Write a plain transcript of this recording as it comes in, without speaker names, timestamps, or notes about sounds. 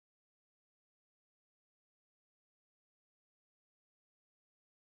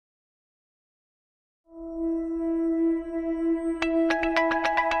Jack,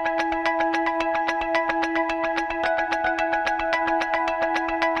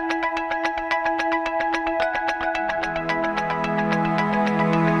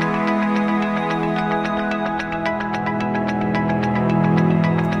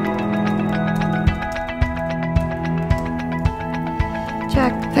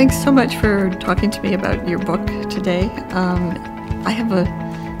 thanks so much for talking to me about your book today. I have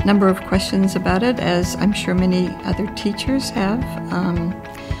a number of questions about it, as I'm sure many other teachers have.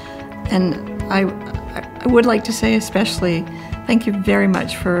 And I would like to say especially thank you very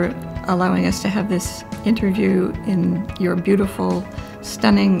much for allowing us to have this interview in your beautiful,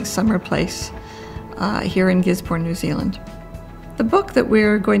 stunning summer place here in Gisborne, New Zealand. The book that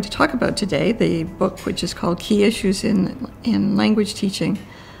we're going to talk about today, the book which is called Key Issues in Language Teaching,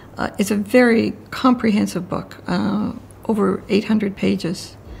 is a very comprehensive book, over 800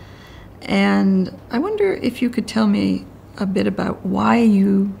 pages. And I wonder if you could tell me a bit about why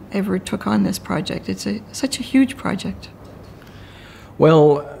you ever took on this project. It's such a huge project.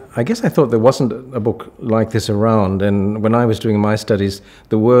 Well, I guess I thought there wasn't a book like this around, and when I was doing my studies,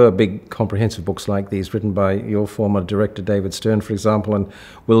 there were big comprehensive books like these written by your former director David Stern, for example, and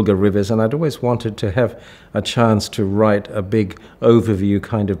Wilga Rivers, and I'd always wanted to have a chance to write a big overview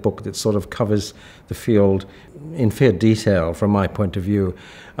kind of book that sort of covers the field in fair detail from my point of view.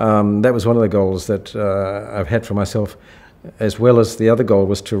 That was one of the goals that I've had for myself, as well as the other goal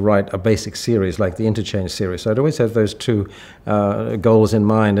was to write a basic series like the Interchange series. So I'd always have those two goals in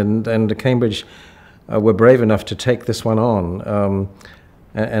mind, and Cambridge were brave enough to take this one on,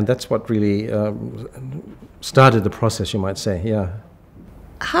 and that's what really started the process, you might say, yeah.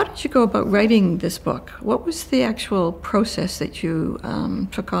 How did you go about writing this book? What was the actual process that you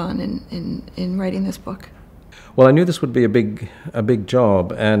took on in writing this book? Well, I knew this would be a big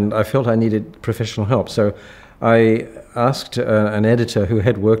job, and I felt I needed professional help. So I asked an editor who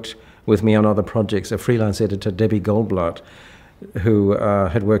had worked with me on other projects, a freelance editor, Debbie Goldblatt, who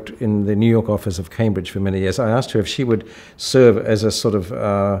had worked in the New York office of Cambridge for many years. I asked her if she would serve as a sort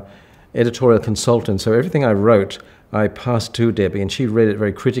of editorial consultant. So everything I wrote, I passed to Debbie, and she read it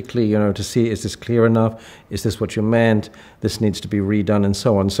very critically, you know, to see, is this clear enough? Is this what you meant? This needs to be redone, and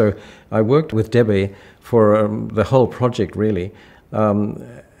so on. So I worked with Debbie for the whole project, really.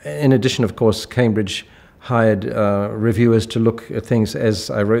 In addition, of course, Cambridge hired reviewers to look at things as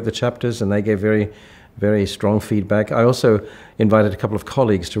I wrote the chapters, and they gave very, very strong feedback. I also invited a couple of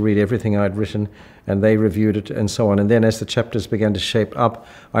colleagues to read everything I'd written, and they reviewed it and so on. And then as the chapters began to shape up,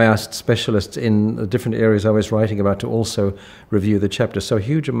 I asked specialists in the different areas I was writing about to also review the chapters. So a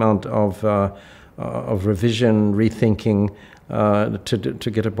huge amount of revision, rethinking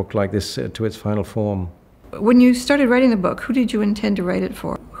to get a book like this to its final form. When you started writing the book, who did you intend to write it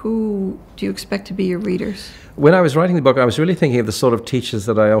for? Who do you expect to be your readers? When I was writing the book, I was really thinking of the sort of teachers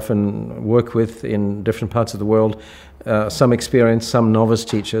that I often work with in different parts of the world, some experienced, some novice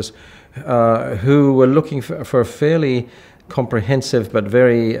teachers, who were looking for a fairly comprehensive but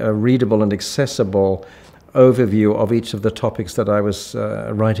very readable and accessible overview of each of the topics that I was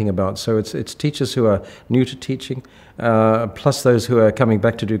writing about. So it's teachers who are new to teaching, plus those who are coming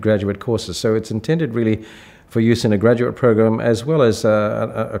back to do graduate courses. So it's intended really for use in a graduate program, as well as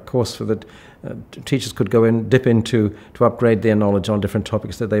a course for that teachers could go in, dip into, to upgrade their knowledge on different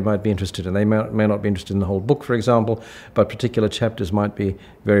topics that they might be interested in. They may not be interested in the whole book, for example, but particular chapters might be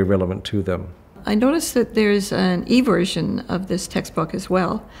very relevant to them. I noticed that there's an e-version of this textbook as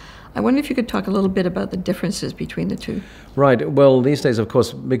well. I wonder if you could talk a little bit about the differences between the two. Right. Well, these days, of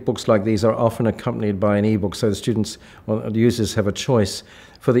course, big books like these are often accompanied by an e-book, so the students or the users have a choice.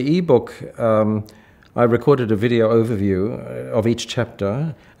 For the e-book, I recorded a video overview of each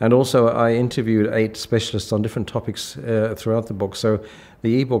chapter, and also I interviewed 8 specialists on different topics throughout the book. So the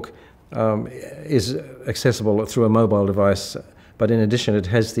e-book is accessible through a mobile device, but in addition it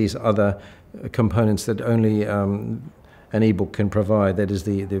has these other components that only an e-book can provide, that is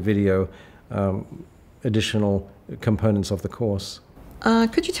the video additional components of the course.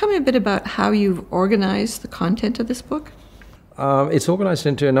 Could you tell me a bit about how you've organized the content of this book? It's organized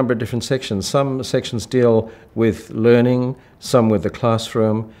into a number of different sections. Some sections deal with learning, some with the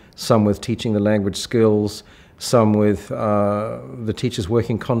classroom, some with teaching the language skills, some with the teacher's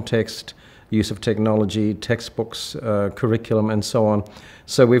working context, use of technology, textbooks, curriculum, and so on.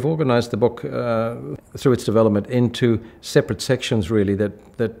 So we've organized the book through its development into separate sections, really,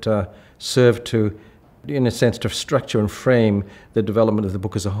 that serve to, in a sense, to structure and frame the development of the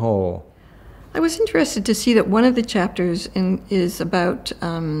book as a whole. I was interested to see that one of the chapters is about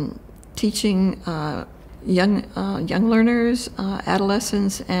teaching young learners,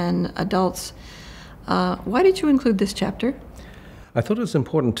 adolescents, and adults Why did you include this chapter? I thought it was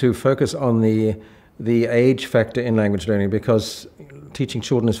important to focus on the age factor in language learning, because teaching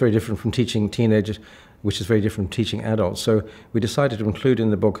children is very different from teaching teenagers, which is very different from teaching adults. So we decided to include in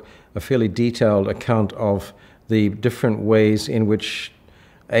the book a fairly detailed account of the different ways in which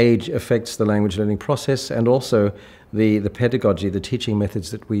age affects the language learning process, and also the pedagogy, the teaching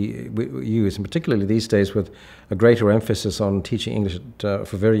methods that we use, and particularly these days with a greater emphasis on teaching English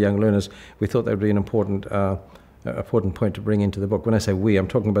for very young learners. We thought that would be an important point to bring into the book. When I say we, I'm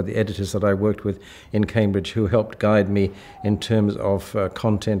talking about the editors that I worked with in Cambridge, who helped guide me in terms of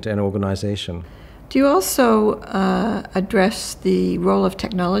content and organization. Do you also address the role of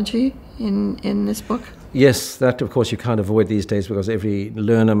technology in this book? Yes, that of course you can't avoid these days, because every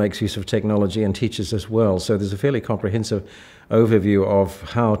learner makes use of technology, and teachers as well. So there's a fairly comprehensive overview of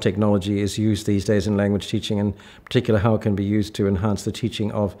how technology is used these days in language teaching, and in particular how it can be used to enhance the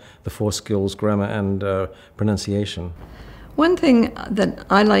teaching of the 4 skills, grammar and pronunciation. One thing that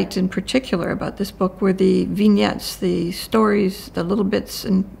I liked in particular about this book were the vignettes, the stories, the little bits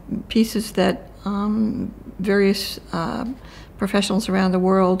and pieces that various professionals around the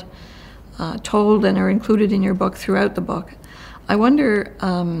world told and are included in your book throughout the book. I wonder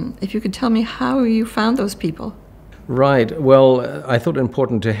if you could tell me how you found those people. Right. Well, I thought it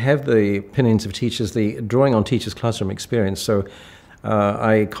important to have the opinions of teachers, the drawing on teachers' classroom experience. So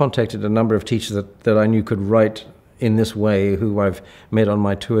I contacted a number of teachers that I knew could write in this way, who I've met on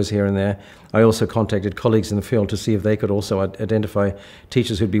my tours here and there. I also contacted colleagues in the field to see if they could also identify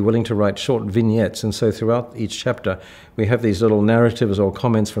teachers who'd be willing to write short vignettes. And so throughout each chapter, we have these little narratives or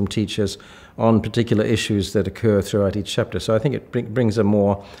comments from teachers on particular issues that occur throughout each chapter. So I think it brings a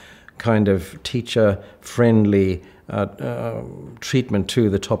more kind of teacher-friendly treatment to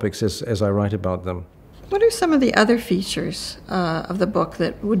the topics as I write about them. What are some of the other features of the book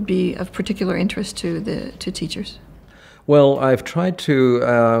that would be of particular interest to teachers? Well, I've tried to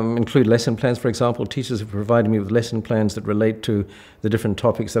include lesson plans, for example. Teachers have provided me with lesson plans that relate to the different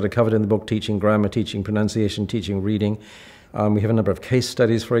topics that are covered in the book: teaching grammar, teaching pronunciation, teaching reading. We have a number of case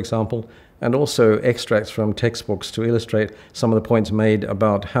studies, for example, and also extracts from textbooks to illustrate some of the points made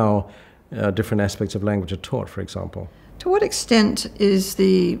about how different aspects of language are taught, for example. To what extent is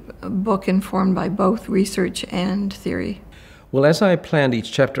the book informed by both research and theory? Well, as I planned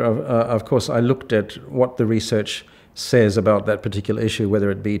each chapter, of course, I looked at what the research says about that particular issue, whether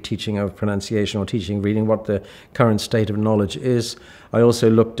it be teaching of pronunciation or teaching reading, what the current state of knowledge is. I also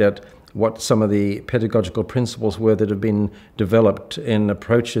looked at what some of the pedagogical principles were that have been developed in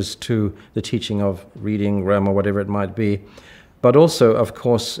approaches to the teaching of reading, grammar, whatever it might be. But also, of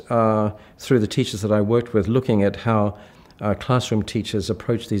course, through the teachers that I worked with, looking at how classroom teachers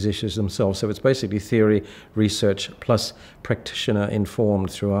approach these issues themselves. So it's basically theory, research, plus practitioner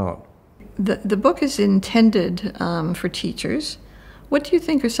informed throughout. The book is intended for teachers. What do you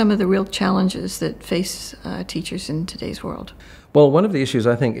think are some of the real challenges that face teachers in today's world? Well, one of the issues,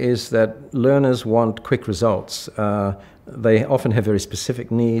 I think, is that learners want quick results. They often have very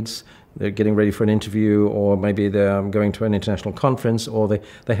specific needs. They're getting ready for an interview, or maybe they're going to an international conference, or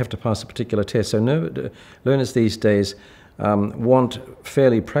they have to pass a particular test. So learners these days want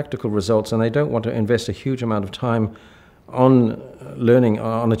fairly practical results, and they don't want to invest a huge amount of time on learning,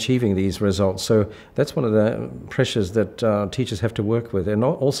 on achieving these results. So that's one of the pressures that teachers have to work with. And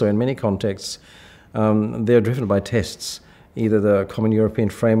also in many contexts, they're driven by tests. Either the Common European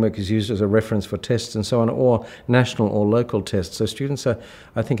Framework is used as a reference for tests and so on, or national or local tests. So students,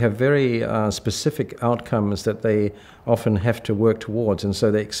 I think, have very specific outcomes that they often have to work towards, and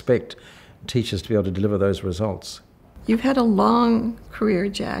so they expect teachers to be able to deliver those results. You've had a long career,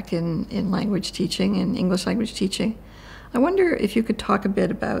 Jack, in language teaching, in English language teaching. I wonder if you could talk a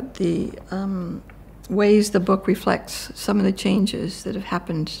bit about the ways the book reflects some of the changes that have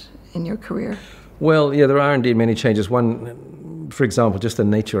happened in your career. Well, yeah, there are indeed many changes. One, for example, just the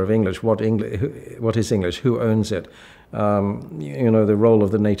nature of English. What is English? Who owns it? The role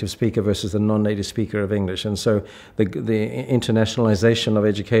of the native speaker versus the non-native speaker of English. And so the internationalization of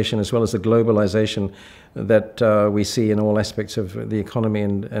education, as well as the globalization that we see in all aspects of the economy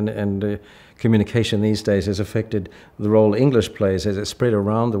and communication these days, has affected the role English plays as it spread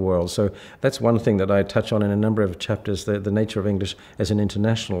around the world. So that's one thing that I touch on in a number of chapters, the nature of English as an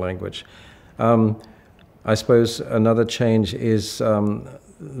international language. I suppose another change is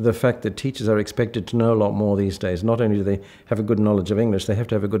the fact that teachers are expected to know a lot more these days. Not only do they have a good knowledge of English, they have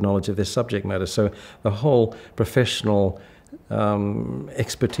to have a good knowledge of their subject matter. So the whole professional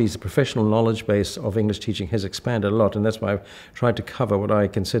expertise, the professional knowledge base of English teaching has expanded a lot, and that's why I've tried to cover what I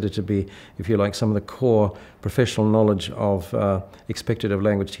consider to be, if you like, some of the core professional knowledge of expected of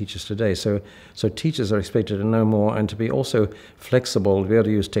language teachers today. So teachers are expected to know more and to be also flexible, to be able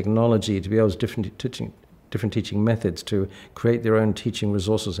to use technology, to be able to different teaching methods, to create their own teaching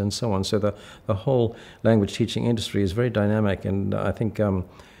resources and so on. So the whole language teaching industry is very dynamic, and I think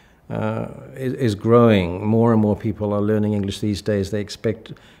is growing. More and more people are learning English these days. They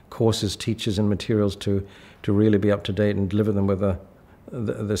expect courses, teachers, and materials to really be up to date and deliver them with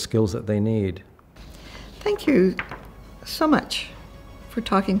the skills that they need. Thank you so much for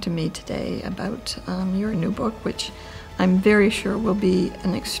talking to me today about your new book, which I'm very sure will be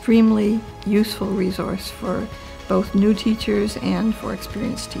an extremely useful resource for both new teachers and for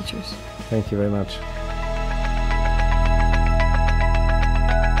experienced teachers. Thank you very much.